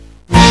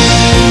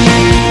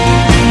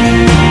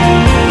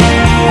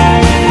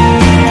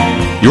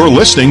You're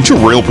listening to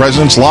Real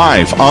Presence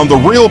Live on the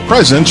Real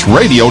Presence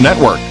Radio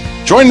Network.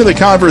 Join in the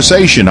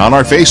conversation on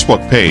our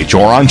Facebook page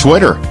or on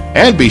Twitter.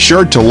 And be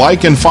sure to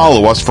like and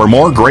follow us for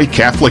more great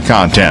Catholic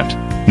content.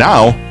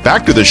 Now,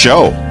 back to the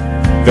show.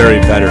 Very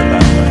better.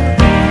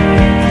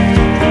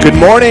 Good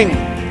morning.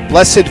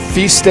 Blessed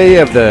feast day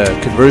of the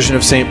conversion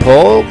of St.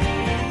 Paul.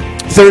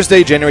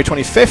 Thursday, January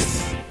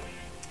 25th,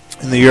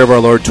 in the year of our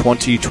Lord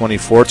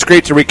 2024. It's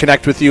great to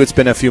reconnect with you. It's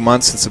been a few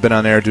months since I've been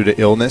on air due to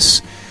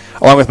illness,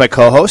 along with my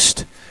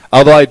co-host.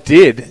 Although I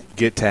did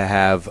get to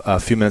have a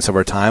few minutes of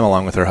our time,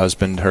 along with her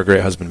husband, her great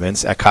husband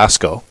Vince, at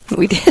Costco.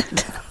 We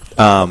did.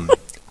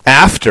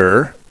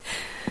 After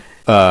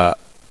the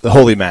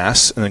Holy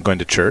Mass and then going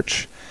to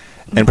church,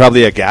 and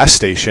probably a gas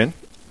station.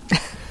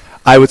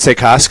 I would say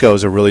Costco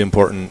is a really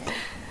important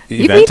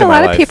You event meet in a my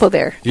lot life. of people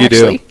there, You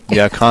actually. do.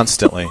 Yeah,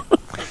 constantly.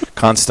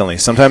 Constantly.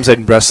 Sometimes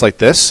I'd dress like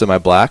this in my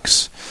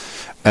blacks,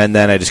 and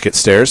then I just get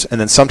stares. And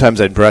then sometimes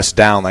I'd dress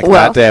down. Like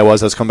that day I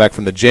was coming back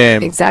from the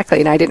gym. Exactly,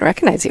 and I didn't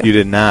recognize you. You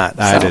did not.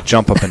 I had to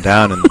jump up and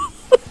down and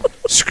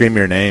scream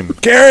your name.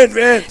 Karen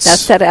Vince!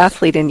 That's that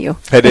athlete in you.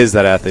 It is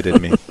that athlete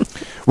in me.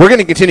 We're going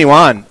to continue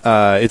on.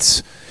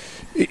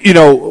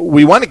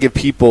 We want to give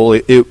people,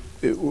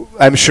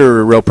 I'm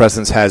sure Real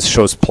Presence has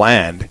shows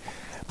planned,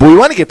 but we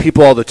want to give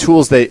people all the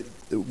tools that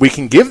we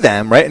can give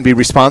them, right, and be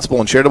responsible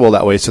and charitable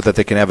that way so that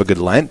they can have a good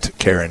Lent,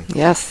 Karen.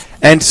 Yes.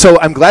 And so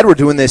I'm glad we're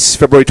doing this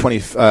January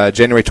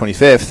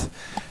 25th,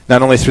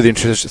 not only through the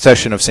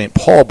intercession of St.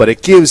 Paul, but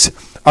it gives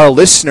our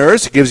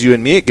listeners, it gives you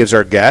and me, it gives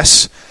our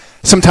guests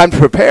some time to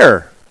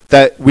prepare.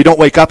 That we don't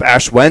wake up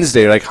Ash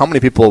Wednesday. Like, how many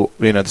people,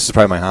 this is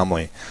probably my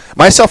homily,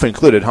 myself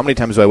included, how many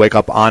times do I wake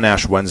up on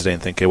Ash Wednesday and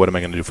think, hey, what am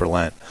I going to do for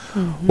Lent?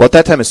 Mm-hmm. Well, at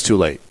that time, it's too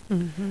late.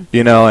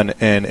 Mm-hmm.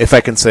 And if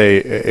I can say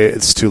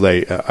it's too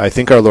late, I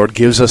think our Lord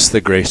gives us the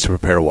grace to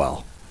prepare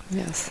well.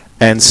 Yes.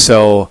 And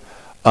so,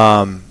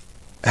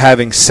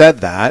 having said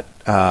that,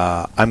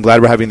 I'm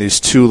glad we're having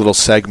these two little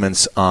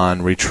segments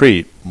on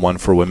retreat, one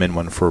for women,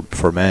 one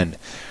for men.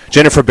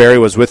 Jennifer Berry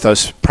was with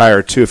us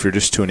prior to, if you're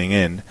just tuning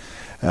in,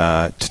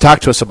 to talk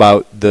to us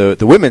about the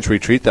women's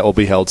retreat that will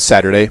be held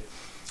Saturday,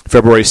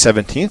 February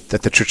 17th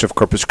at the Church of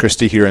Corpus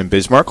Christi here in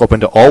Bismarck, open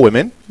to all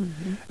women.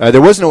 Mm-hmm.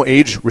 There was no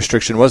age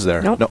restriction, was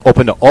there? Nope. No,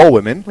 open to all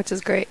women. Which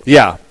is great.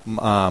 Yeah.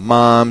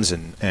 Moms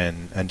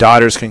and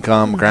daughters can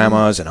come,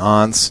 grandmas and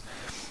aunts,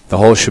 the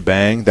whole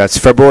shebang. That's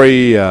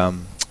February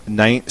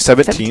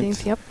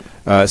 17th. Yep.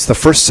 It's the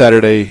first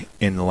Saturday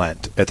in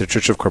Lent at the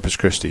Church of Corpus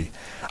Christi.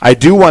 I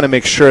do want to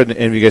make sure,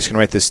 and you guys can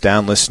write this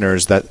down,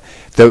 listeners, that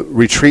the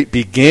retreat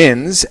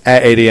begins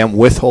at 8 a.m.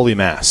 with Holy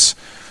Mass.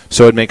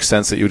 So it makes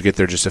sense that you would get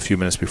there just a few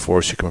minutes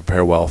before so you can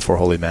prepare well for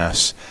Holy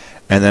Mass.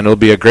 And then it'll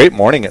be a great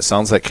morning, it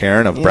sounds like,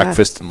 Karen, of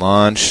breakfast and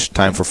lunch,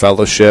 time for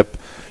fellowship,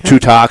 2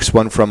 talks,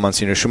 one from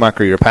Monsignor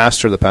Schumacher, your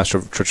pastor, the pastor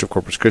of Church of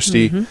Corpus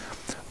Christi,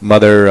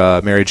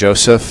 Mother Mary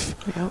Joseph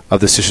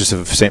of the Sisters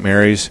of St.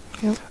 Mary's.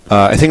 Yep.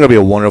 I think it'll be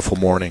a wonderful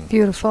morning.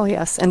 Beautiful,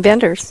 yes. And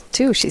vendors,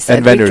 too, she said.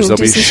 And vendors, there'll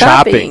be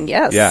shopping.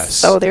 Yes.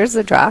 So there's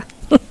a draw.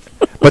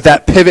 But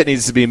that pivot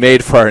needs to be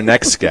made for our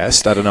next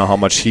guest. I don't know how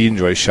much he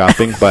enjoys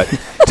shopping, but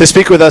to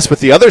speak with us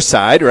with the other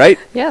side, right?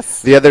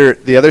 Yes. The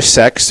other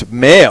sex,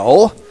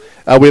 male.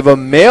 We have a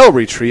male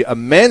retreat, a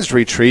men's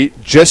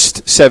retreat,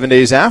 just 7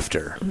 days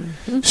after.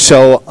 Mm-hmm.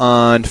 So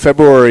on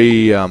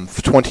February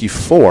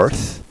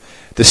 24th,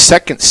 the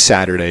second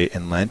Saturday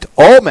in Lent,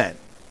 all men,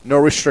 no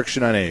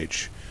restriction on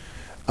age,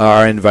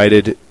 are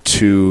invited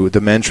to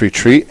the men's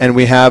retreat. And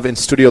we have in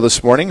studio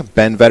this morning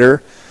Ben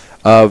Vetter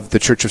of the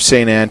Church of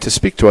St. Anne to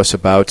speak to us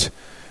about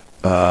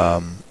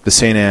the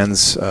St.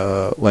 Anne's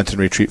Lenten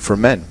retreat for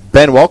men.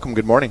 Ben, welcome.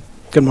 Good morning.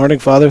 Good morning,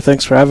 Father.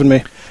 Thanks for having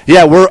me.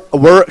 Yeah,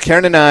 we're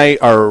Karen and I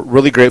are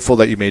really grateful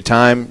that you made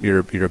time. You're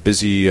a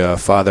busy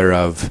father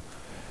of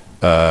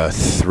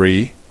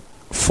 3,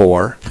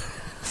 4.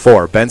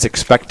 Ben's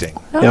expecting.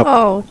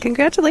 Oh,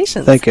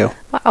 Congratulations. Thank you.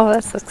 Wow,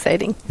 that's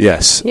exciting.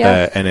 Yes.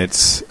 Yeah. And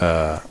it's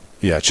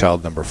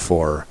child number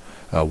 4,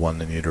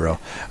 1 in utero.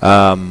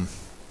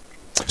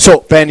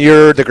 So, Ben,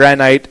 you're the Grand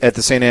Knight at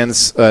the St.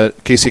 Anne's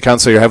KC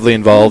Council. You're heavily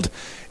involved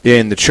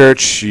in the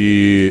church.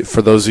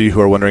 For those of you who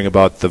are wondering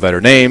about the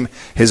Vetter name,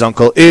 his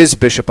uncle is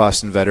Bishop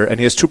Austin Vetter, and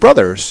he has 2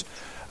 brothers.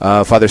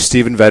 Father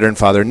Stephen Vetter and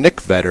Father Nick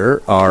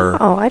Vetter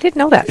are... Oh, I didn't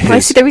know that. I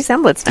see the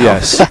resemblance now.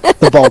 Yes.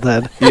 The bald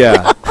head.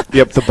 Yeah.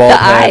 Yep, the bald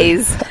head.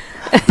 Eyes.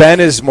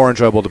 Ben is more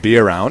enjoyable to be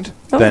around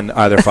than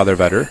either Father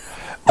Vetter.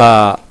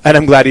 And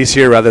I'm glad he's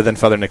here rather than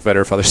Father Nick Vetter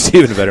or Father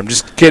Stephen Vetter. I'm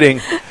just kidding.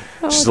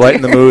 Just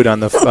lighten the mood on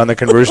the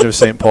conversion of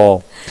St.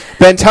 Paul.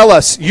 Ben, tell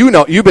us,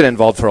 you've been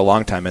involved for a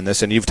long time in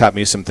this, and you've taught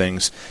me some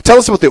things. Tell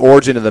us about the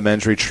origin of the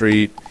men's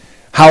retreat,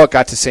 how it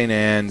got to St.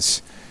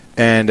 Anne's,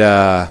 and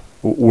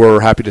we're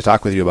happy to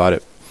talk with you about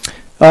it.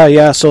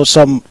 So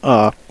some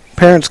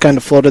parents kind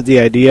of floated the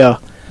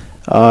idea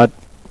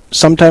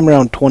sometime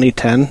around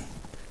 2010.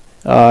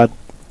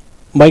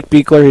 Mike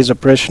Beekler, he's a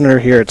parishioner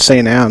here at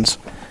St. Anne's,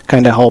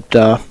 kind of helped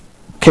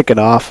kick it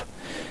off.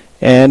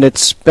 And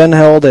it's been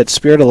held at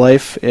Spirit of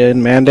Life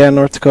in Mandan,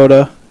 North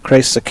Dakota,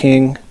 Christ the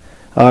King.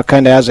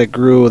 Kind of as it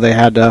grew, they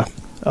had to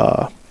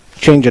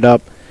change it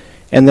up.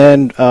 And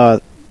then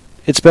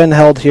it's been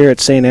held here at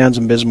St. Anne's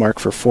in Bismarck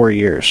for 4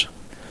 years.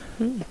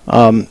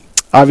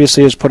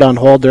 Obviously, it was put on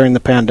hold during the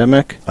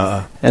pandemic,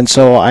 and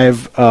so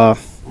I've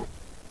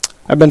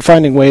been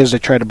finding ways to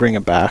try to bring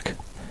it back.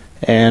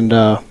 And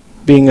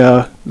being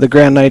the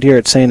Grand Knight here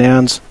at St.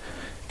 Anne's,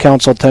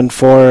 Council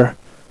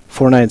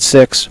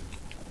 10-4-496,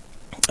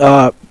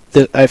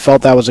 I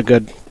felt that was a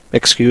good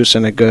excuse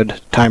and a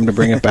good time to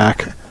bring it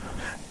back.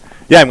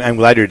 Yeah, I'm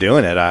glad you're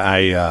doing it.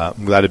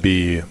 I'm glad to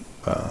be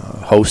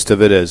host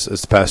of it as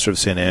the pastor of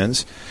St.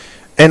 Anne's.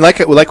 And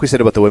like we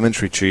said about the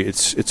women's retreat,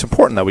 it's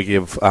important that we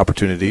give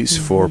opportunities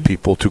for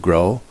people to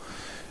grow,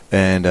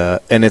 and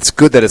it's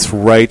good that it's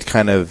right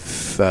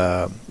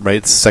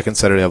the second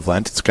Saturday of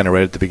Lent. It's kind of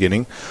right at the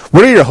beginning.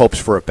 What are your hopes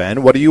for it,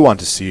 Ben? What do you want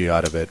to see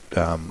out of it,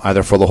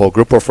 either for the whole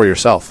group or for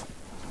yourself?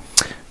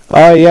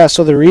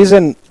 So the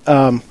reason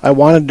I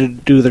wanted to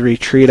do the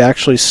retreat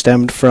actually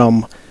stemmed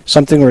from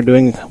something we're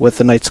doing with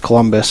the Knights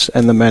Columbus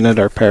and the men at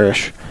our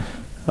parish.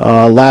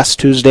 Last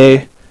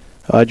Tuesday,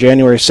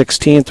 January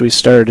 16th, we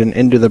started an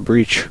Into the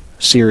Breach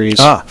series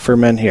for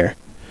men here.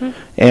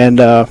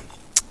 And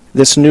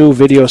this new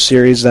video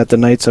series that the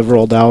Knights have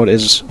rolled out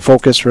is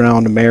focused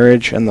around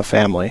marriage and the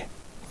family.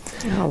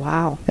 Oh,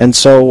 wow. And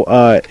so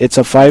it's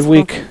a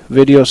 5-week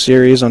video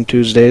series on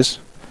Tuesday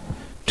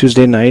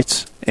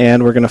nights,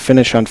 and we're going to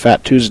finish on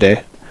Fat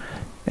Tuesday.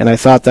 And I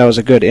thought that was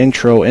a good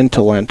intro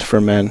into Lent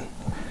for men.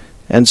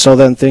 And so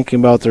then thinking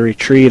about the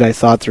retreat, I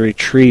thought the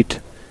retreat,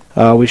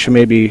 we should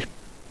maybe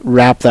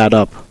wrap that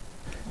up.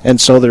 And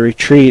so the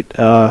retreat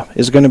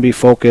is going to be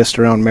focused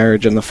around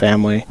marriage and the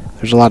family.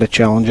 There's a lot of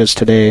challenges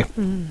today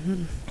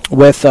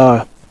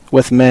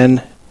with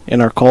men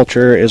in our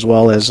culture as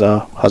well as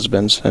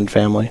husbands and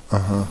family.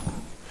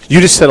 You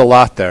just said a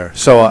lot there,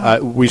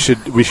 so we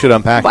should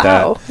unpack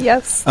that. Wow,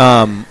 yes.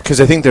 Because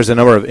I think there's a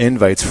number of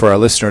invites for our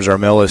listeners, our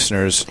male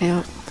listeners,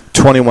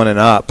 21 and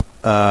up.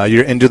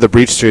 You're Into the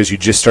Breach series. You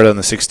just started on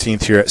the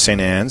 16th here at St.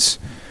 Anne's.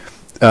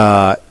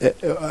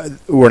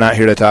 We're not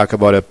here to talk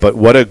about it, but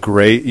what a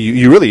great...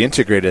 You really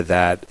integrated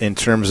that in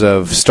terms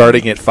of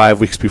starting it 5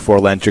 weeks before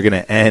Lent. You're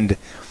going to end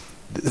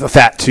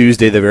Fat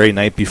Tuesday the very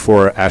night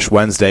before Ash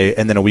Wednesday,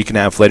 and then a week and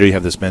a half later you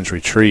have this men's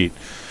retreat.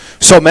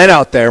 So men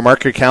out there,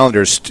 mark your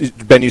calendars.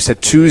 Ben, you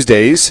said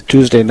Tuesdays.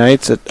 Tuesday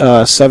nights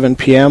at 7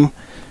 p.m.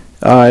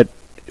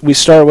 We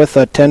start with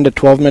a 10 to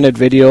 12-minute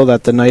video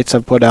that the Knights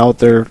have put out.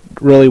 They're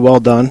really well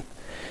done.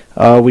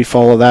 We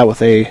follow that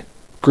with a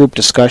group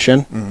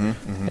discussion.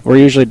 We're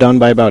usually done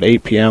by about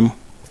 8 p.m.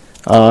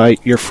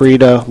 You're free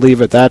to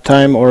leave at that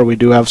time, or we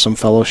do have some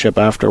fellowship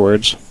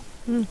afterwards.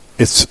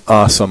 It's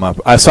awesome.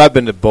 I've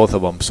been to both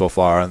of them so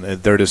far, and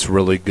they're just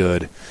really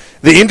good.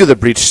 The Into the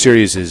Breach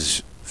series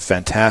is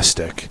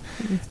fantastic,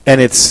 and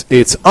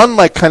it's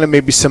unlike kind of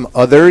maybe some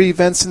other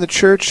events in the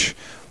church.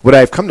 What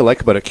I've come to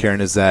like about it,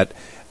 Karen, is that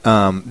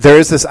there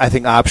is this, I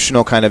think,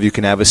 optional kind of, you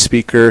can have a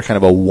speaker, kind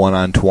of a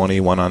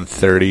 1-on-20,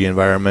 1-on-30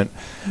 environment,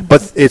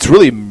 but it's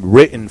really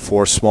written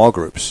for small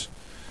groups,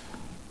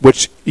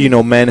 which,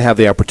 men have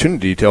the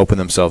opportunity to open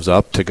themselves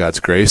up to God's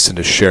grace and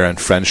to share in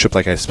friendship,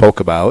 like I spoke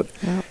about.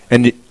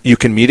 And you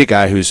can meet a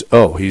guy who's,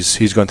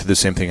 he's going through the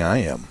same thing I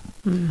am,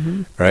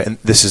 right? And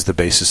this is the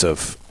basis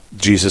of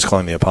Jesus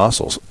calling the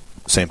apostles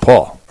St.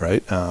 Paul,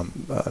 right?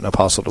 An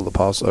apostle to the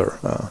apostle,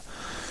 or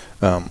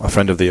a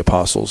friend of the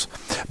apostles.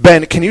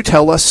 Ben, can you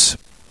tell us,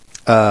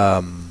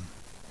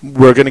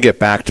 we're going to get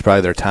back to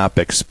probably their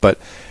topics, but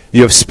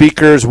you have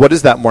speakers. What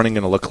is that morning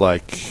going to look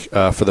like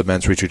for the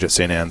men's retreat at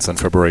St. Anne's on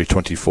February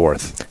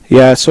 24th?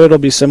 Yeah, so it'll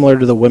be similar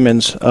to the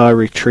women's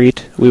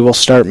retreat. We will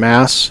start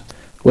Mass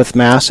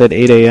at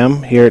 8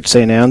 a.m. here at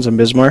St. Anne's in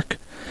Bismarck.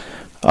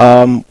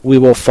 We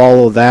will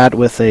follow that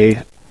with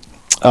a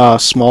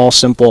small,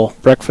 simple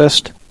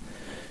breakfast.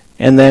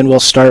 And then we'll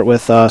start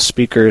with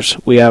speakers.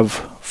 We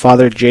have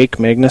Father Jake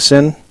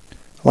Magnuson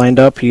lined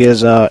up. He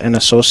is an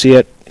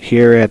associate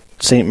here at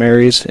St.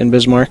 Mary's in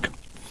Bismarck.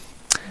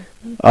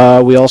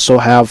 We also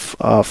have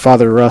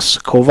Father Russ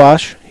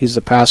Kovash. He's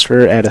the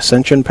pastor at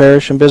Ascension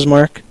Parish in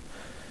Bismarck.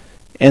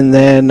 And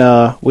then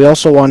we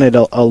also wanted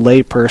a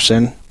lay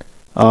person,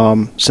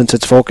 since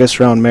it's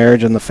focused around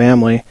marriage and the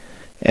family.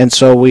 And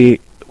so we're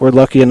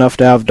lucky enough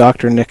to have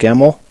Dr. Nick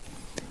Emmel.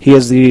 He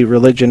is the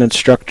religion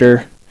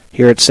instructor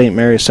here at St.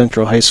 Mary's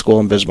Central High School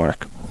in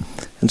Bismarck.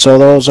 And so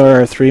those are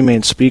our three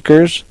main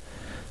speakers.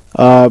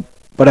 But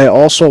I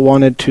also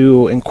wanted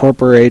to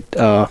incorporate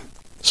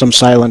some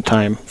silent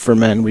time for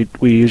men.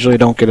 We usually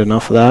don't get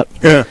enough of that.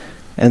 Yeah.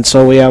 And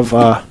so we have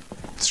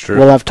it's true.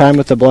 We'll have time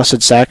with the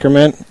Blessed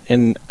Sacrament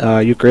in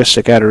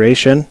Eucharistic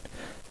adoration,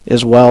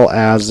 as well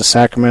as the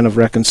Sacrament of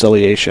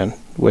Reconciliation,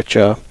 which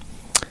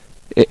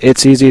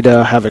it's easy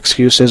to have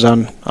excuses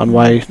on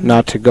why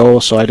not to go.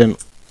 So I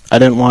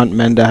didn't want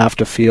men to have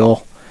to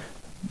feel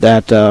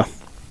that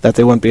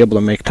they wouldn't be able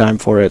to make time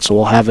for it. So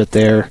we'll have it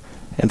there.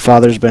 And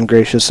Father's been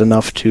gracious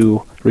enough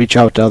to reach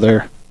out to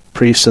other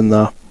priests in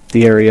the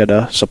area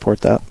to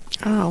support that.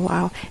 Oh,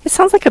 wow. It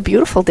sounds like a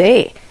beautiful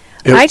day.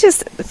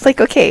 It's like,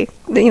 okay,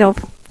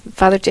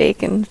 Father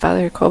Jake and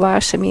Father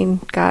Kovash, I mean,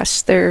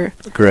 gosh, they're...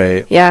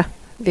 Great. Yeah.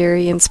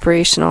 very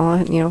inspirational.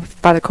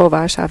 Father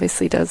Kovash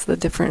obviously does the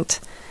different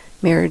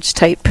marriage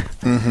type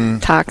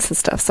talks and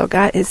stuff. So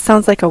God, it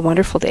sounds like a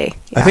wonderful day.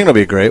 Yeah. I think it'll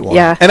be a great one.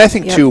 Yeah. And I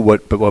think too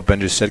what Ben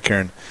just said,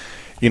 Karen,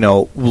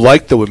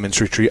 like the women's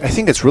retreat, I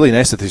think it's really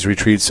nice that these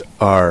retreats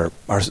are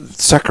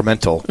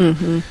sacramental,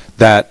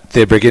 that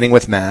they're beginning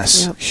with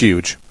Mass,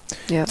 huge.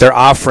 Yep. They're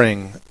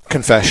offering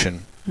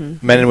confession.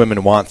 Men and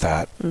women want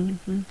that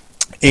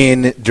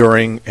in,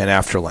 during, and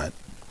after Lent.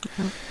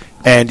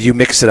 And you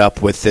mix it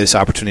up with this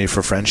opportunity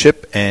for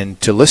friendship and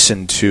to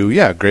listen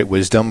to, great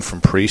wisdom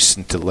from priests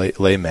and to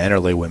lay men or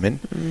lay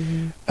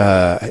women.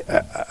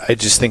 I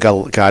just think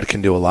God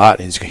can do a lot.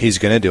 He's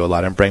going to do a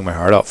lot. I'm praying my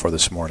heart out for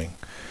this morning.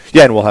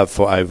 Yeah, and we'll have.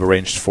 I've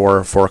arranged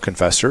four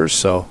confessors,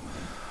 so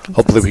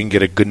hopefully we can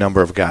get a good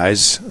number of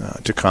guys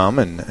to come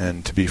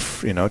and to be,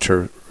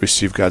 to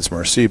receive God's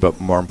mercy, but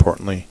more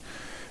importantly,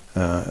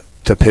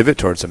 to pivot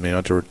towards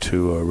them,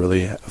 to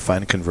really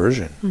find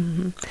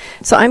conversion.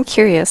 So I'm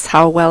curious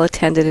how well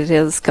attended it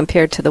is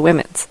compared to the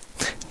women's.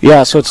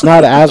 Yeah, so it's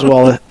not as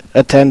well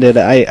attended.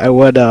 I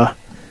would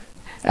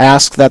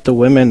ask that the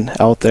women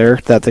out there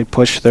that they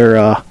push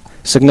their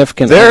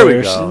significant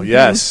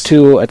others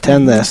to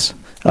attend this.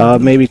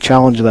 Maybe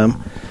challenge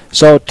them.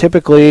 So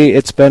typically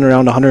it's been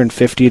around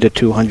 150 to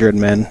 200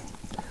 men.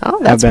 Oh,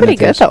 that's pretty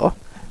good though.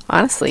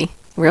 Honestly,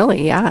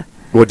 really, yeah.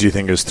 What do you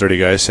think, is 30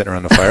 guys sitting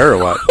around the fire or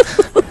what?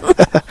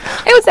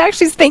 I was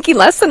actually thinking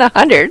less than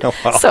 100. Oh,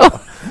 wow.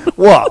 So,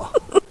 well,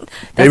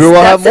 maybe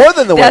we'll have more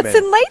than the women. That's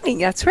enlightening.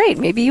 That's right.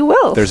 Maybe you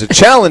will. There's a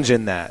challenge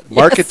in that.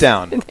 Mark it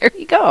down. There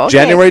you go. Okay.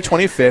 January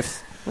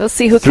 25th. We'll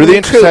see who through can the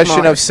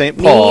intercession more. of St.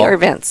 Paul. Me or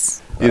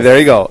Vince. There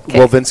you go. Okay.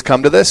 Will Vince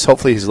come to this?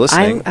 Hopefully he's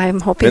listening. I'm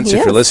hoping Vince, he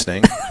if is. you're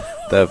listening,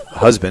 the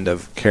husband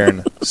of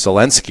Karen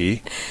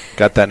Selensky,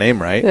 got that name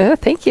right.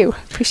 Thank you.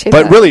 Appreciate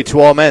that. But really, to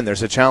all men,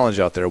 there's a challenge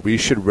out there. We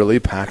should really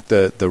pack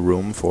the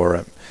room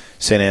for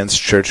St. Anne's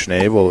Church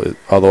nave,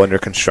 although under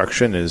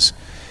construction,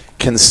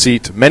 can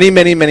seat many,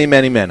 many, many,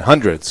 many men,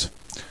 hundreds.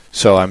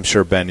 So I'm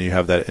sure, Ben, you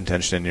have that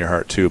intention in your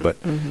heart too. But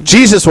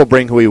Jesus will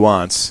bring who he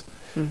wants.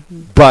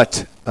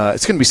 But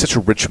it's going to be such a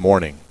rich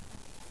morning,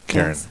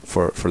 Karen,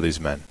 for these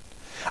men.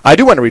 I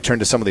do want to return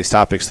to some of these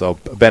topics, though.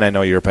 Ben, I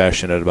know you're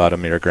passionate about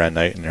them. You're a Grand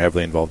Knight, and you're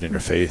heavily involved in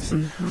your faith.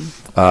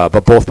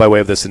 But both by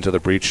way of this Into the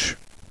Breach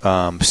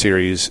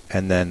series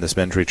and then this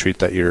men's retreat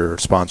that you're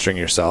sponsoring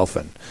yourself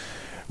and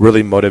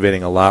really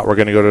motivating a lot. We're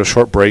going to go to a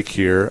short break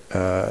here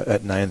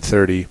at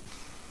 9:30.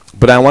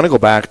 But I want to go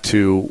back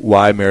to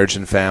why marriage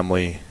and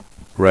family,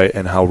 right,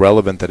 and how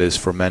relevant that is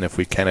for men if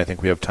we can. I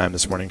think we have time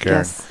this morning, Karen.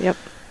 Yes, yep.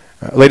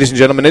 Ladies and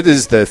gentlemen, it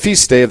is the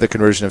feast day of the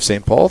conversion of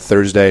St. Paul,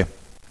 Thursday,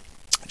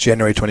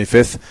 January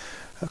 25th.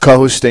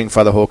 Co-hosting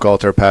Father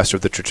Hochhalter, pastor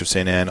of the Church of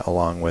St. Anne,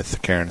 along with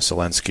Karen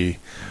Selensky.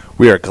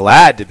 We are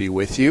glad to be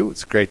with you.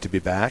 It's great to be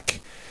back.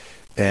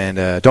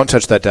 And don't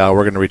touch that dial.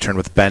 We're going to return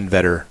with Ben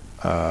Vetter,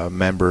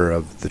 member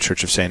of the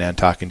Church of St. Anne,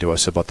 talking to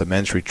us about the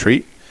men's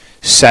retreat,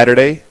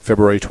 Saturday,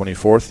 February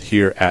 24th,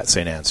 here at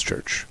St. Anne's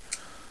Church.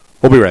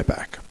 We'll be right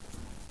back.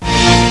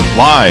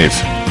 Live,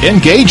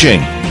 engaging,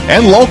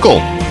 and local.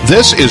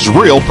 This is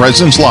Real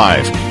Presence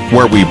Live,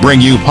 where we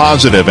bring you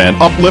positive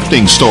and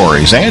uplifting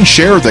stories and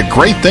share the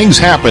great things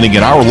happening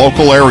in our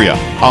local area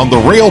on the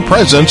Real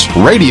Presence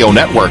Radio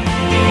Network.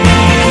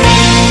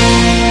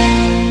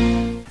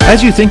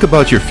 As you think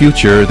about your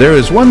future, there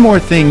is one more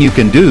thing you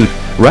can do.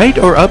 Write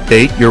or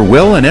update your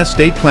will and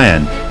estate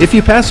plan. If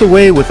you pass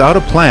away without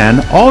a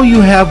plan, all you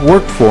have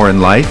worked for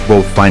in life,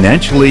 both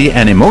financially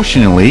and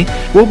emotionally,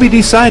 will be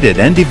decided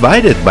and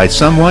divided by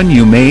someone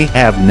you may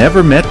have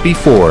never met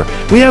before.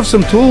 We have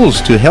some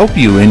tools to help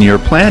you in your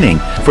planning.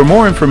 For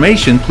more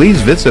information,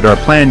 please visit our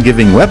plan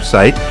giving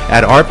website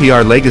at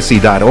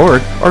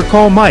rprlegacy.org or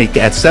call Mike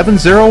at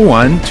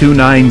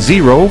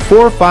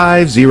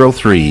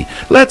 701-290-4503.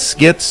 Let's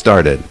get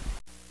started.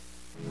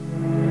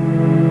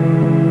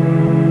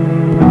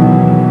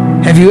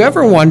 Have you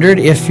ever wondered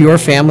if your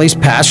family's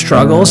past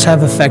struggles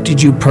have affected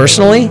you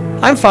personally?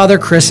 I'm Father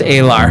Chris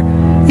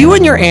Alar. You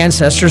and your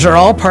ancestors are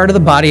all part of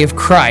the body of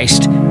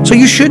Christ, so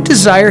you should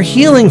desire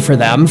healing for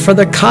them for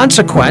the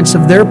consequence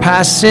of their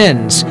past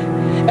sins.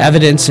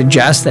 Evidence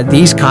suggests that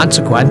these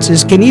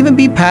consequences can even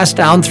be passed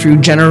down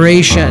through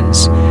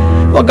generations.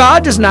 Well,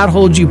 God does not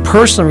hold you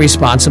personally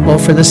responsible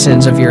for the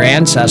sins of your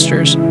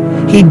ancestors.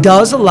 He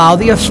does allow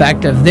the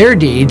effect of their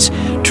deeds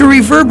to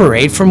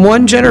reverberate from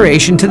one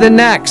generation to the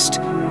next.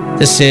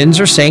 The sins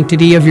or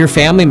sanctity of your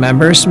family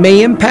members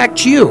may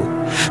impact you.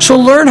 So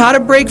learn how to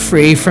break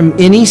free from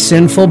any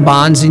sinful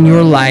bonds in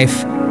your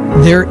life.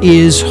 There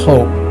is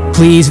hope.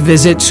 Please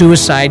visit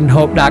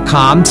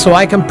suicideandhope.com so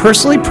I can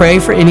personally pray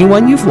for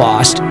anyone you've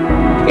lost.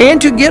 And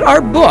to get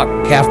our book,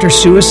 After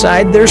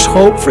Suicide, There's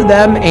Hope for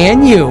Them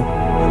and You,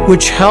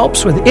 which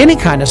helps with any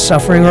kind of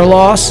suffering or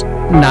loss,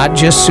 not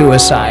just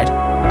suicide.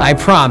 I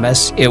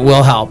promise it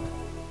will help.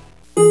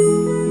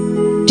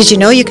 Did you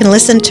know you can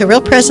listen to Real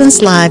Presence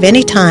live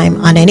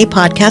anytime on any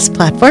podcast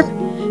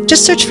platform?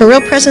 Just search for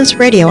Real Presence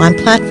Radio on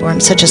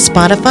platforms such as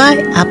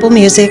Spotify, Apple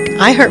Music,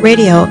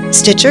 iHeartRadio,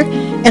 Stitcher,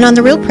 and on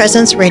the Real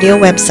Presence Radio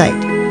website.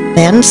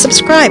 Then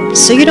subscribe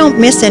so you don't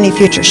miss any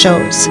future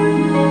shows.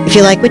 If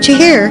you like what you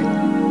hear,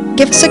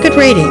 give us a good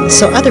rating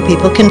so other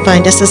people can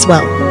find us as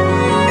well.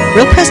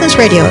 Real Presence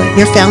Radio,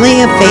 your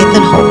family of faith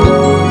and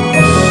hope.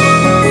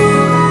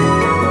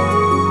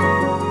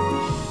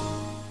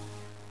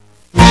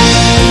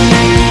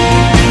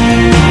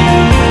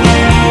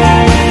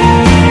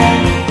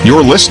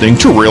 You're listening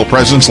to Real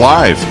Presence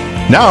Live.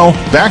 Now,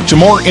 back to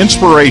more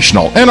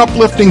inspirational and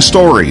uplifting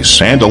stories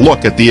and a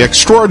look at the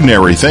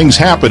extraordinary things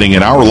happening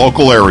in our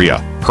local area.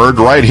 Heard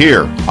right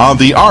here on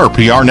the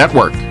RPR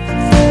Network.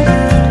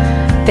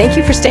 Thank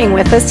you for staying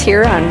with us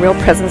here on Real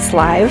Presence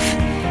Live.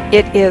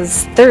 It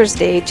is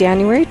Thursday,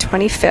 January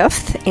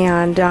 25th,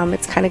 and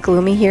it's kind of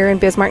gloomy here in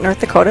Bismarck, North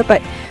Dakota,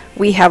 but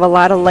we have a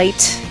lot of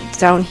light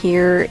down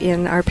here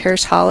in our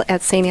parish hall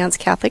at St. Anne's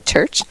Catholic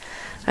Church.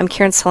 I'm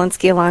Karen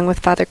Solinsky along with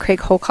Father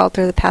Craig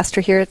Hochhalter, the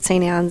pastor here at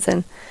St. Anne's,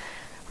 and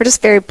we're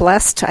just very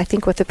blessed, I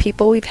think, with the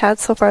people we've had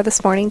so far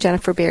this morning,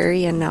 Jennifer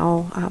Berry and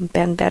now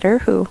Ben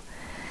Vetter, who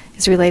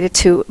is related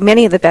to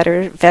many of the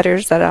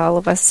Vetters that all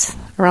of us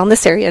around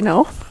this area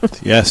know.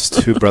 Yes,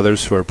 two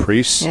brothers who are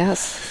priests.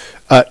 Yes.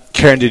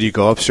 Karen, did you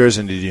go upstairs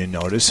and did you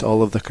notice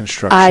all of the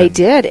construction? I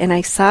did, and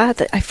I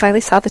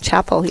finally saw the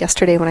chapel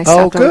yesterday when I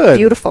stopped. Oh, good.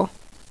 Beautiful.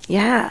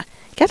 Yeah.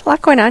 Got a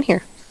lot going on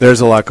here.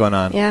 There's a lot going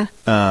on. Yeah.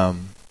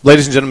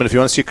 Ladies and gentlemen, if you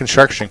want to see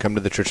construction, come to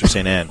the Church of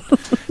St. Anne.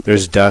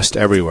 There's dust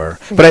everywhere.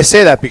 But I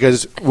say that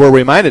because we're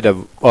reminded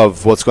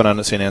of what's going on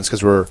at St. Anne's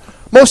because we're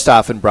most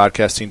often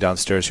broadcasting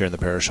downstairs here in the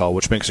parish hall,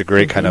 which makes a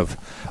great kind of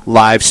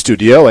live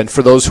studio. And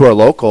for those who are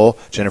local,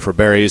 Jennifer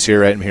Berry is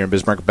here, right here in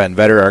Bismarck. Ben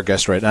Vetter, our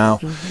guest right now.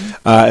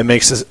 It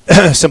makes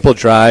a simple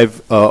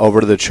drive over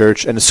to the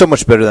church, and it's so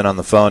much better than on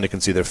the phone. You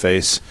can see their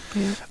face.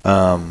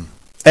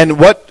 And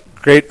what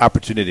great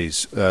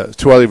opportunities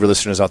to all of your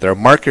listeners out there.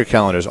 Mark your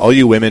calendars, all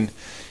you women.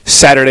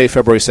 Saturday,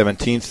 February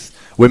 17th,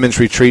 women's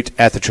retreat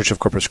at the Church of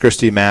Corpus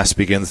Christi. Mass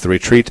begins the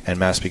retreat, and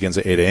Mass begins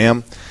at 8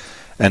 a.m.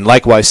 And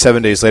likewise,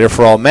 7 days later,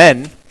 for all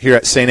men here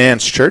at St.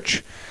 Anne's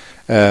Church,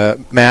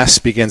 Mass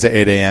begins at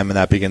 8 a.m., and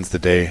that begins the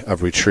day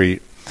of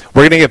retreat.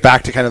 We're going to get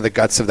back to kind of the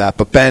guts of that.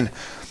 But, Ben,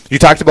 you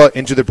talked about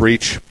Into the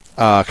Breach,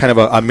 kind of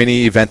a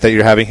mini event that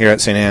you're having here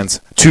at St.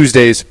 Anne's.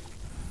 Tuesdays,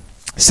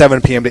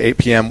 7 p.m. to 8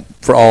 p.m.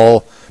 for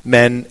all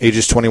men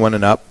ages 21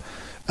 and up.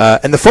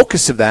 And the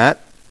focus of that,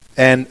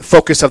 and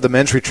focus of the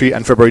men's retreat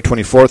on February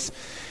 24th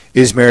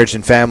is marriage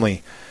and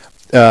family.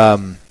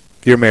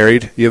 You're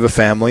married. You have a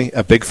family,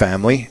 a big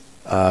family.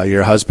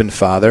 You're a husband,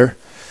 father.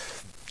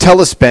 Tell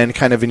us, Ben,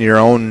 kind of in your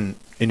own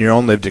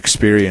lived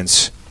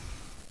experience,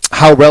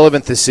 how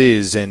relevant this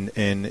is, and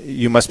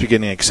you must be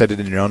getting excited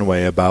in your own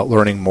way about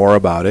learning more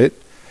about it,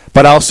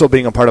 but also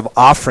being a part of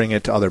offering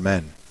it to other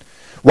men.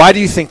 Why do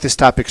you think this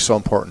topic is so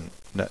important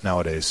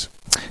nowadays?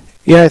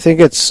 Yeah, I think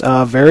it's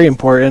very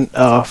important.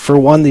 For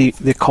one,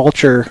 the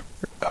culture,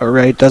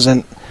 right,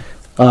 doesn't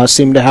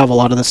seem to have a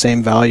lot of the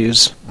same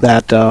values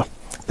that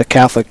the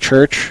Catholic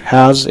Church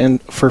has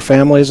for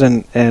families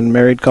and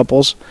married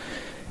couples.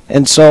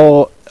 And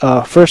so,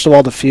 first of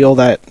all, to feel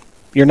that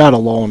you're not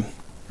alone,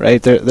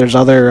 right? There's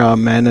other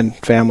men and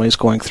families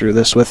going through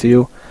this with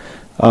you.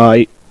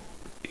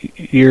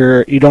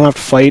 You don't have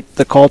to fight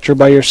the culture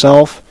by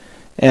yourself.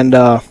 And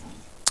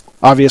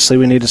obviously,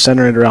 we need to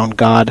center it around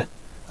God.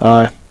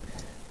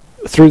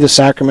 Through the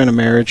sacrament of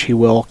marriage, He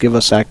will give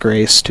us that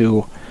grace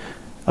to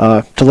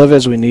live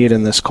as we need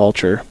in this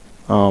culture.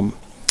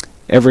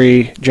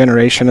 Every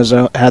generation has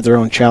had their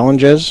own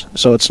challenges,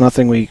 so it's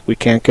nothing we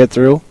can't get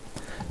through.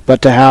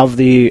 But to have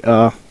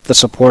the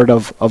support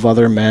of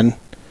other men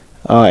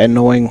and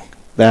knowing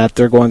that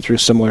they're going through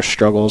similar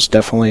struggles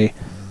definitely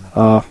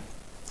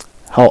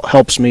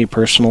helps me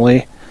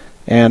personally,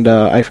 and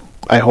I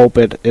hope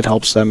it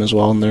helps them as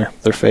well in their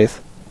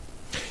faith.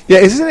 Yeah,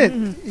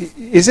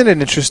 isn't it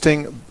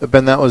interesting,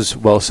 Ben? That was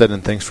well said,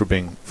 and thanks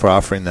for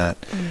offering that.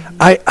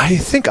 I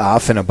think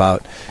often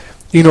about,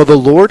 the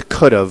Lord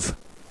could have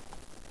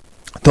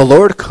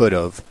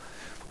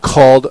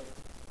called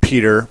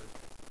Peter,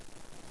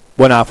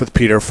 went off with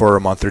Peter for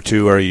a month or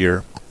two or a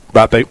year,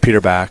 brought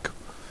Peter back,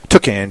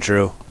 took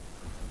Andrew,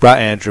 brought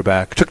Andrew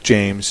back, took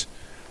James,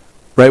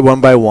 right, one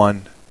by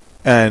one,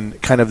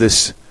 and kind of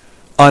this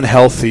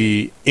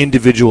unhealthy,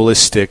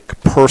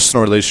 individualistic,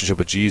 personal relationship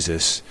with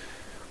Jesus.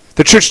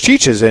 The church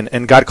teaches,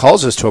 and God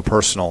calls us to a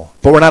personal,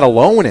 but we're not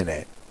alone in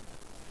it.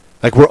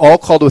 Like, we're all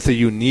called with a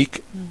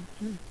unique,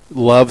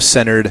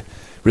 love-centered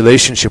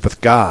relationship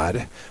with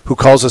God, who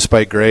calls us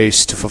by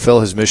grace to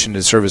fulfill His mission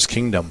to serve His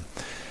kingdom.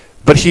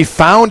 But He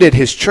founded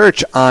His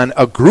church on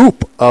a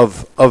group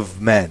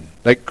of men,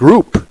 like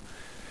group,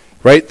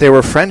 right? They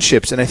were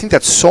friendships, and I think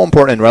that's so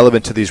important and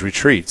relevant to these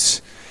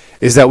retreats,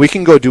 is that we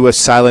can go do a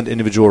silent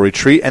individual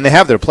retreat, and they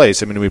have their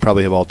place. I mean, we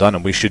probably have all done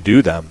them. We should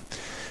do them.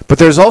 But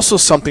there's also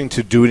something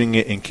to doing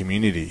it in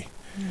community.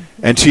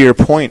 And to your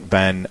point,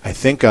 Ben, I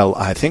think a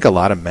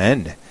lot of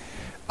men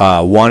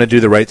want to do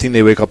the right thing.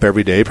 They wake up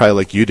every day, probably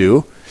like you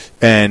do,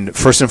 and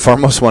first and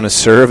foremost want to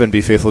serve and be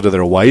faithful to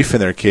their wife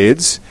and their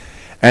kids.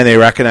 And they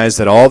recognize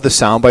that all of the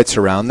sound bites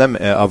around them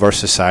of our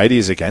society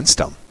is against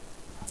them.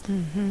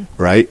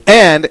 right?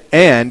 And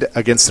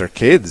against their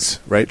kids,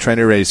 right? Trying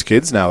to raise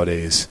kids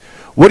nowadays.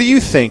 What do you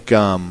think,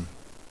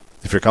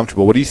 if you're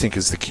comfortable, what do you think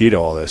is the key to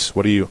all this?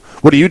 What do you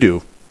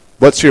do?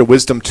 What's your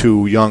wisdom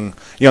to young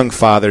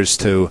fathers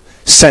to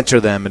center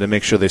them and to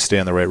make sure they stay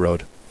on the right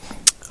road?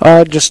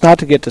 Just not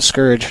to get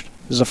discouraged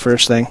is the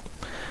first thing.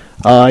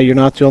 You're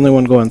not the only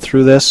one going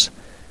through this.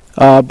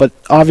 But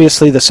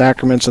obviously the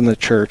sacraments in the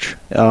church,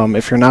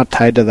 if you're not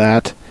tied to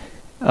that,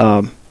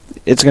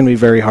 it's going to be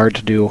very hard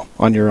to do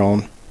on your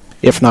own,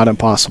 if not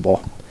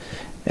impossible.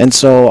 And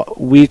so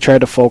we try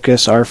to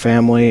focus our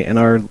family and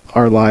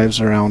our lives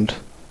around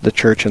the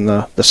church and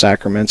the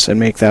sacraments and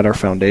make that our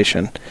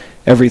foundation.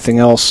 Everything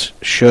else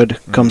should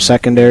come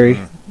secondary.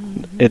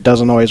 It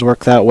doesn't always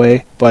work that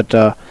way,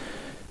 but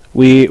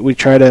we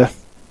try to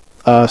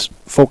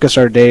focus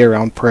our day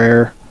around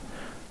prayer,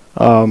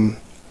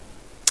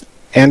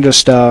 and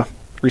just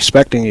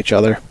respecting each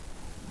other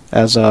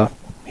as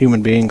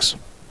human beings.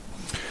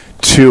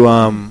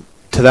 To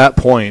that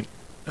point,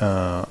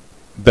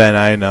 Ben,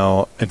 I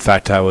know. In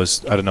fact, I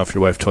don't know if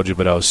your wife told you,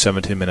 but I was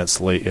 17 minutes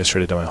late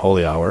yesterday to my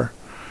holy hour.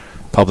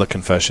 Public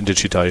confession. Did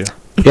she tell you?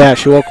 Yeah,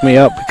 she woke me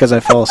up because I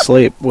fell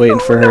asleep waiting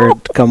for her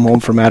to come home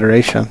from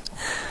adoration.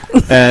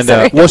 And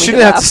well, she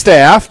didn't have to stay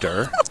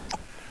after.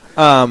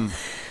 It's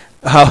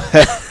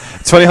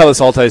funny how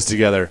this all ties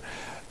together.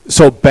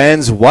 So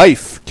Ben's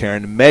wife,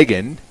 Karen,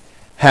 Megan,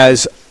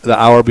 has the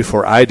hour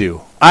before I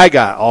do. I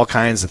got all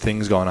kinds of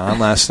things going on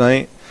last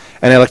night,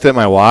 and I looked at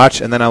my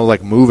watch, and then I was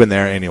like moving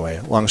there anyway.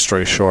 Long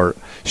story short,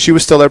 she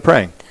was still there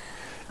praying.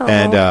 Oh,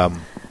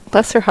 and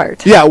bless her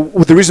heart. Yeah,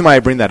 the reason why I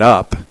bring that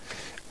up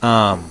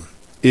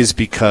is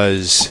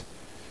because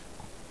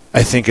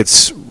I think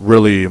it's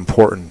really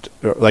important.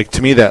 Like,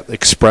 to me, that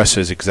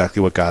expresses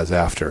exactly what God's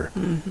after.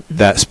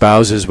 That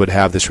spouses would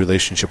have this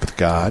relationship with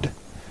God,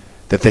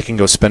 that they can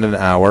go spend an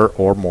hour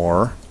or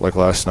more, like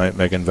last night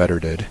Megan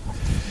Vetter did,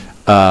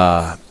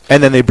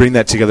 and then they bring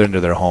that together into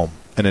their home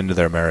and into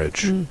their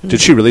marriage. Did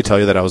she really tell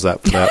you that I was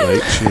that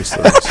late?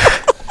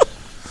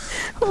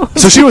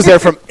 So she was there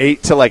from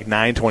 8 to like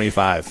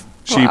 9:25.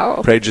 She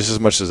prayed just as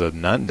much as a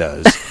nun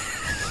does.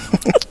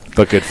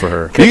 But good for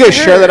her. Do you guys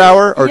share that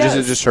hour, or is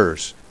it just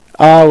hers?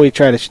 We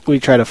try to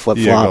flip-flop.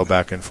 You go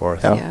back and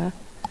forth. Yeah.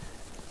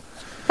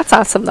 That's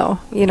awesome, though.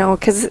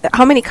 Because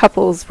how many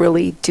couples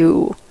really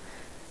do,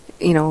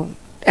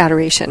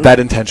 adoration? That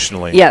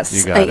intentionally. Yes.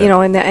 You got it.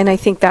 And I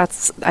think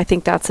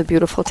that's a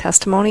beautiful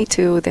testimony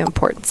to the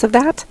importance of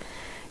that.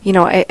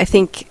 I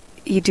think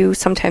you do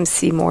sometimes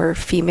see more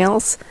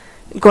females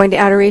going to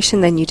adoration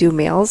than you do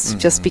males,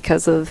 just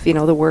because of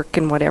the work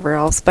and whatever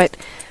else. But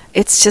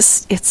it's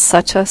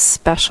such a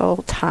special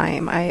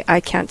time.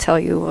 I can't tell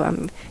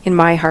you, in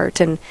my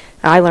heart, and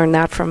I learned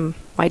that from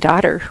my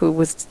daughter, who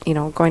was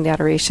going to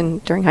adoration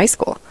during high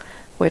school,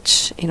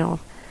 which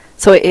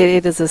so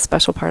it is a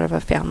special part of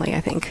a family,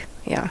 I think.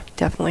 Yeah,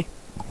 definitely.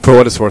 For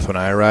what it's worth, when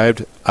I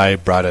arrived, I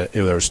brought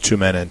there was 2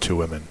 men and 2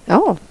 women.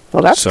 Oh,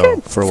 well, that's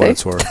good. So for what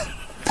it's worth.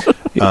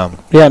 Yeah,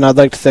 and I'd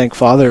like to thank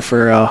Father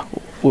for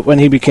when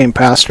he became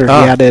pastor, he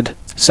added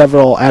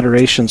several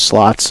adoration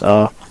slots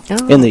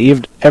in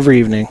the every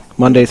evening,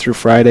 Monday through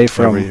Friday,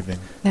 from every evening.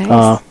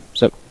 Nice.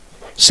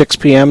 6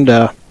 p.m.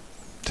 to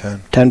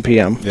 10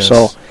 p.m. Yes.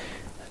 So,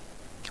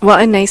 well,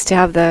 and nice to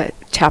have the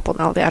chapel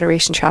now, the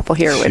adoration chapel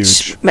here,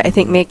 which I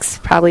think makes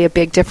probably a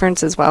big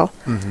difference as well.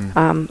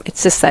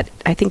 It's just that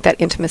I think that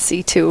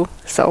intimacy too.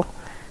 So,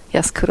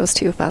 yes, kudos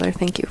to you, Father.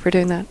 Thank you for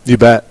doing that. You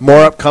bet.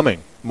 More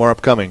upcoming.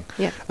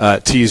 Yeah.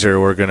 Teaser.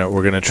 We're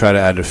gonna try to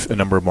add a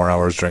number of more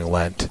hours during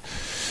Lent.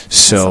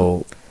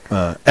 So,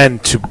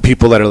 and to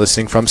people that are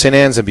listening from St.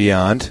 Anne's and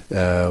beyond,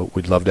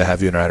 we'd love to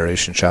have you in our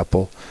adoration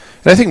chapel.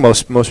 And I think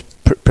most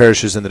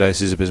parishes in the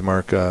Diocese of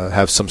Bismarck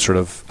have some sort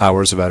of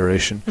hours of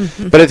adoration.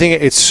 But I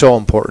think it's so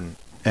important.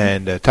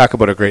 And talk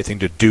about a great thing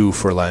to do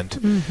for Lent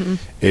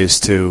is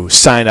to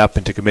sign up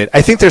and to commit.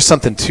 I think there's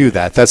something to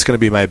that. That's going to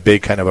be my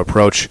big kind of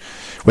approach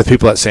with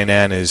people at St.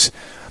 Anne is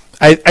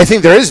I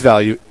think there is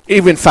value.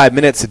 Even 5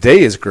 minutes a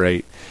day is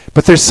great.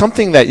 But there's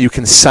something that you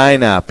can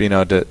sign up,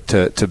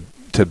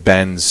 to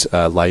Ben's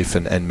life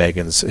and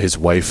Megan's, his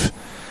wife,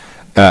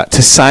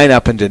 to sign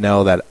up and to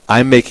know that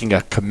I'm making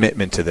a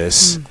commitment to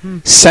this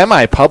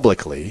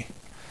semi-publicly,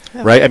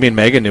 right? I mean,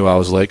 Megan knew I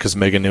was late because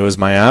Megan knew it was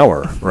my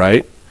hour,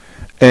 right?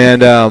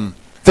 And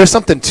there's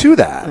something to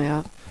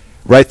that,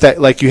 right? That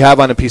like you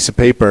have on a piece of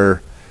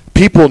paper,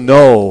 people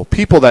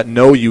that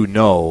know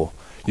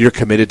you're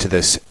committed to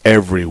this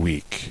every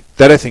week.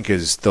 That I think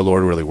is the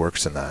Lord really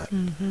works in that.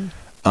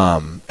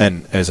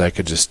 And as I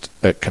could just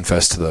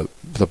confess to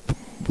the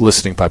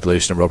listening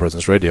population of Real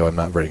Presence Radio, I'm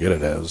not very good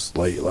at it. I was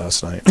late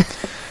last night.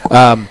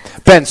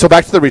 Ben, so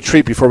back to the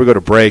retreat before we go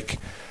to break.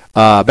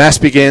 Mass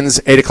begins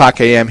 8 o'clock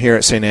a.m. here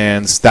at St.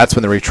 Anne's. That's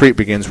when the retreat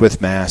begins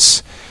with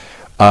Mass.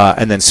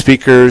 And then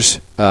speakers.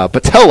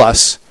 But tell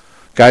us,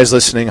 guys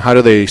listening, how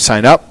do they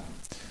sign up?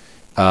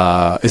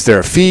 Is there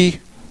a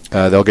fee?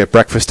 They'll get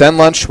breakfast and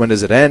lunch. When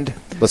does it end?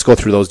 Let's go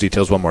through those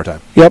details one more time.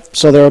 Yep,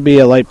 so there will be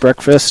a light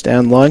breakfast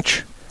and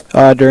lunch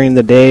during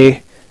the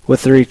day,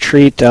 with the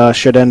retreat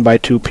should end by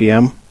 2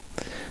 p.m.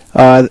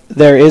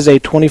 There is a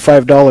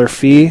 $25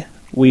 fee.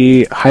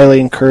 We highly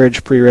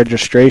encourage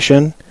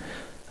pre-registration.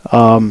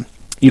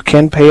 You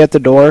can pay at the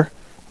door,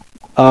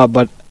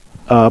 but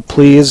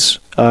please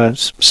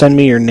send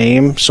me your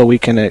name so we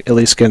can at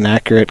least get an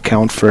accurate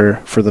count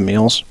for the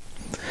meals.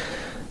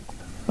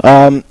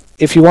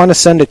 If you want to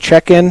send a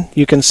check in,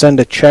 you can send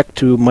a check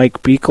to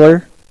Mike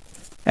Beekler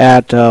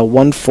at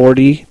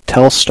 140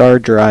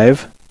 Telstar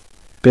Drive,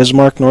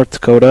 Bismarck, North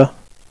Dakota,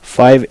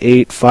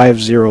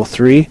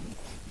 58503.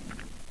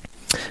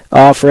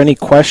 For any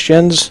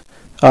questions,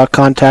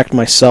 contact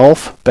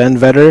myself, Ben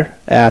Vetter,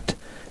 at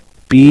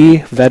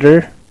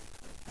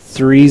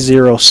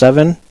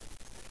bvetter307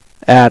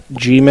 at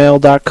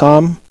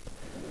gmail.com,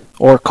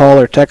 or call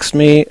or text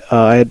me.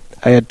 I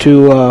had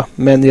two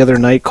men the other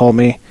night call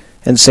me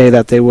and say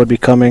that they would be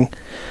coming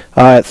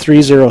at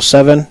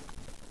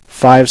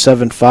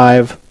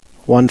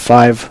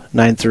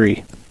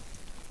 307-575-1593.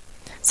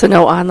 So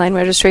no online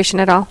registration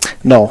at all?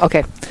 No.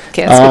 Okay,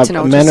 that's good to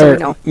know.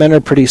 Men are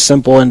pretty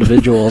simple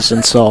individuals,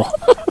 and so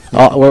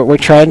we're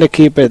trying to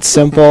keep it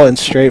simple and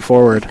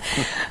straightforward.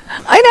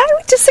 I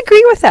would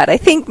disagree with that. I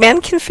think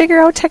men can figure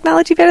out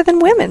technology better than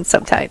women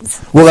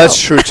sometimes. Well, that's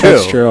true, too.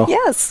 That's true.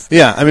 Yes.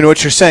 Yeah, I mean,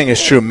 what you're saying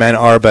is true. Men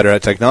are better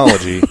at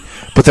technology,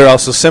 but they're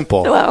also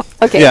simple. Well,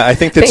 okay. Yeah, I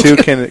think the two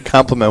can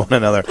complement one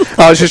another.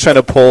 I was just trying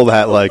to pull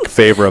that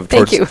favor of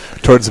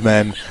towards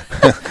men.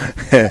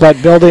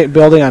 But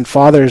building on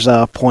Father's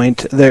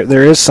point,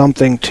 there is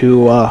something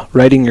to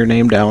writing your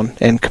name down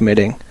and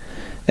committing,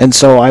 and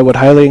so I would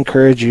highly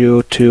encourage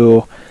you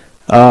to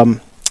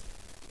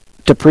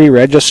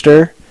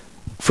pre-register,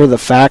 for the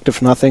fact,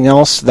 if nothing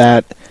else,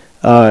 that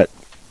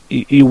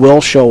you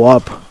will show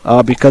up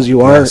because you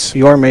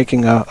are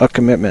making a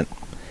commitment,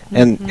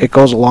 and it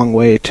goes a long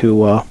way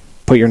to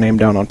put your name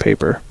down on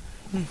paper.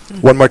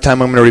 One more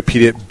time, I'm going to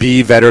repeat it: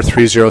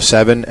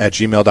 bvetter307 at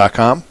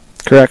gmail.com.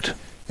 Correct.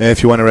 And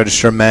if you want to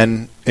register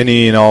men,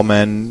 any and all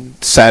men,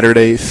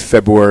 Saturday,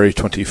 February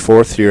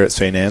 24th here at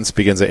St. Anne's,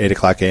 begins at 8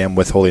 o'clock a.m.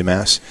 with Holy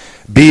Mass.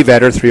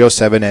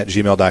 bvetter307 at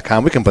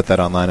gmail.com. We can put that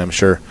online, I'm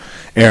sure.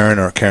 Aaron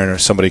or Karen or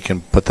somebody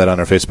can put that on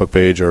our Facebook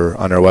page or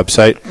on our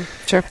website.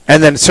 Sure.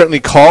 And then certainly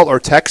call or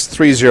text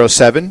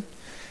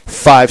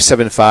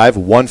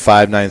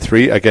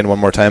 307-575-1593. Again, one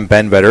more time,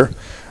 Ben Vetter,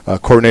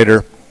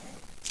 coordinator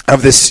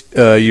of this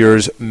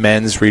year's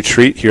men's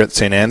retreat here at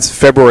St. Anne's,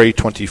 February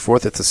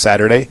 24th. It's a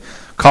Saturday.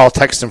 Call,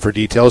 text him for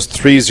details,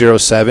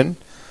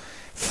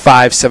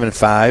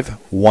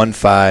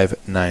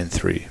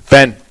 307-575-1593.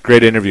 Ben,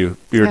 great interview.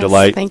 You're a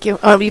delight. Thank you.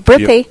 Your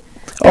birthday.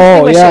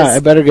 Oh, yeah, I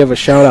better give a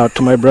shout-out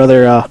to my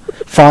brother,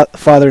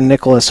 Father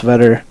Nicholas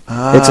Vetter.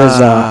 It's his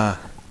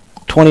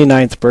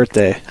 29th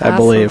birthday, I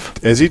believe.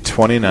 Is he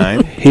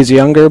 29? He's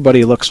younger, but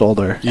he looks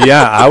older.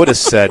 Yeah, I would have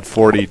said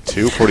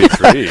 42,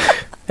 43.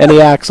 And he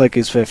acts like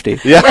he's 50.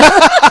 Yeah.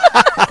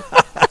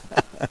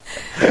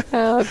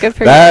 Oh, good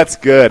for you. That's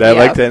good. I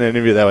like that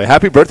interview that way.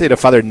 Happy birthday to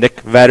Father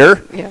Nick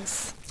Vetter.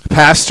 Yes.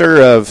 Pastor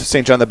of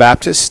St. John the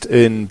Baptist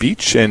in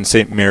Beach and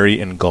St. Mary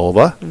in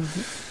Gulva.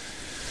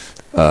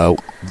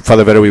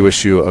 Father Vetter, we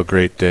wish you a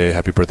great day.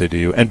 Happy birthday to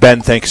you. And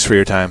Ben, thanks for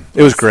your time.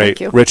 It was great.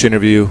 Thank you. Rich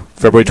interview,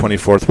 February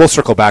 24th. We'll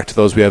circle back to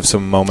those. We have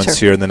some moments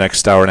here in the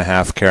next hour and a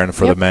half, Karen,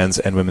 for the men's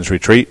and women's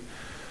retreat.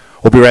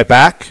 We'll be right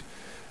back.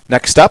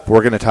 Next up,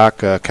 we're going to talk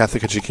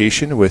Catholic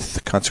education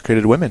with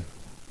consecrated women.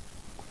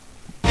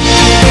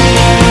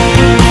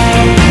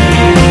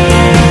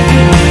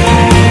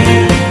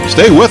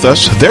 Stay with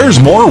us. There's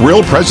more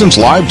Real Presence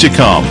Live to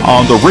come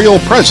on the Real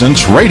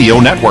Presence Radio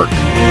Network.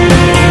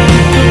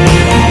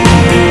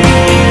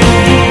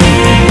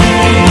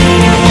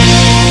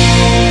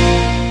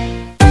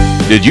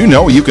 Did you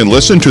know you can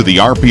listen to the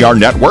RPR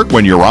network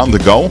when you're on the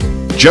go?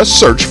 Just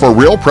search for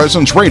Real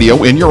Presence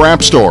Radio in your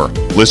app store.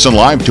 Listen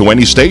live to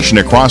any station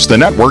across the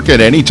network at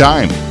any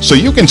time, so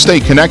you can stay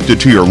connected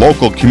to your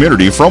local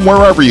community from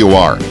wherever you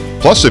are.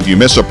 Plus, if you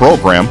miss a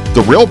program,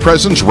 the Real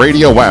Presence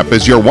Radio app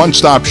is your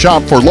one-stop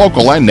shop for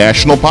local and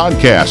national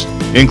podcasts,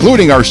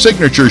 including our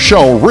signature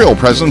show, Real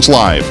Presence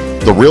Live.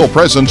 The Real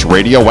Presence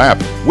Radio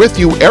app, with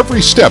you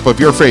every step of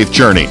your faith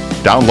journey.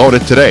 Download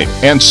it today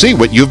and see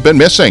what you've been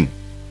missing.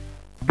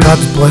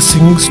 God's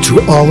blessings to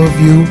all of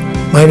you.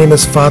 My name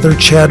is Father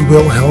Chad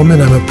Wilhelm,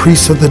 and I'm a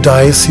priest of the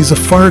Diocese of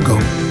Fargo.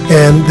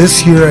 And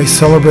this year I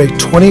celebrate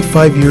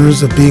 25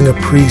 years of being a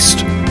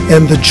priest.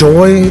 And the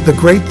joy, the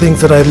great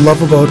things that I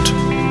love about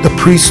the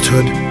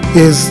priesthood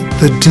is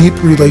the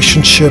deep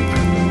relationship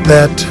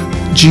that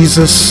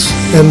Jesus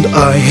and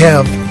I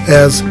have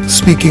as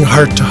speaking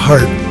heart to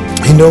heart.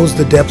 He knows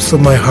the depths of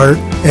my heart,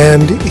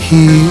 and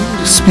He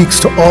speaks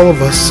to all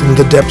of us in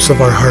the depths of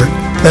our heart.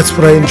 That's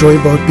what I enjoy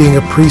about being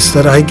a priest,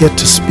 that I get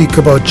to speak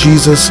about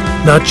Jesus,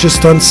 not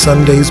just on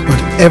Sundays, but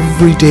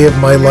every day of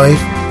my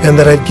life, and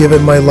that I've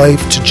given my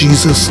life to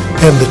Jesus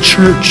and the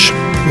church.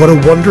 What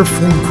a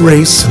wonderful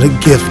grace and a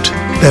gift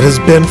that has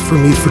been for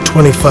me for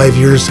 25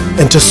 years,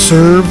 and to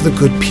serve the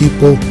good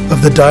people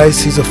of the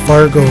Diocese of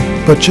Fargo,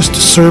 but just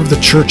to serve the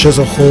church as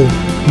a whole.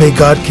 May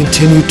God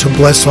continue to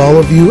bless all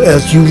of you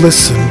as you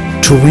listen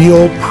to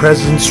Real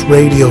Presence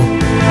Radio.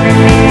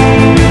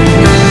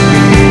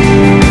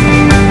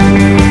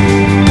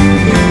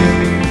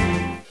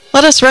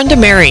 Let us run to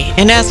Mary,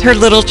 and as her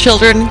little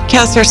children,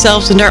 cast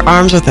ourselves into her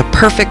arms with a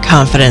perfect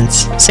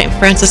confidence. St.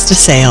 Francis de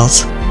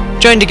Sales.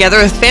 Join together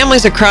with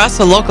families across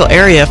the local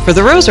area for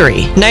the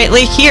Rosary,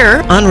 nightly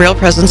here on Real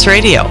Presence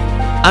Radio.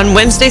 On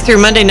Wednesday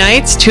through Monday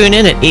nights, tune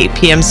in at 8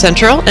 p.m.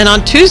 Central, and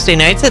on Tuesday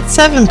nights at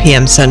 7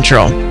 p.m.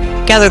 Central.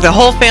 Gather the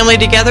whole family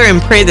together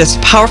and pray this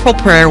powerful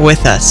prayer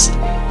with us.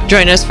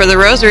 Join us for the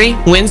Rosary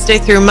Wednesday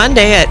through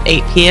Monday at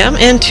 8 p.m.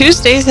 and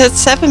Tuesdays at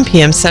 7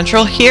 p.m.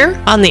 Central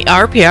here on the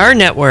RPR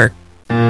Network.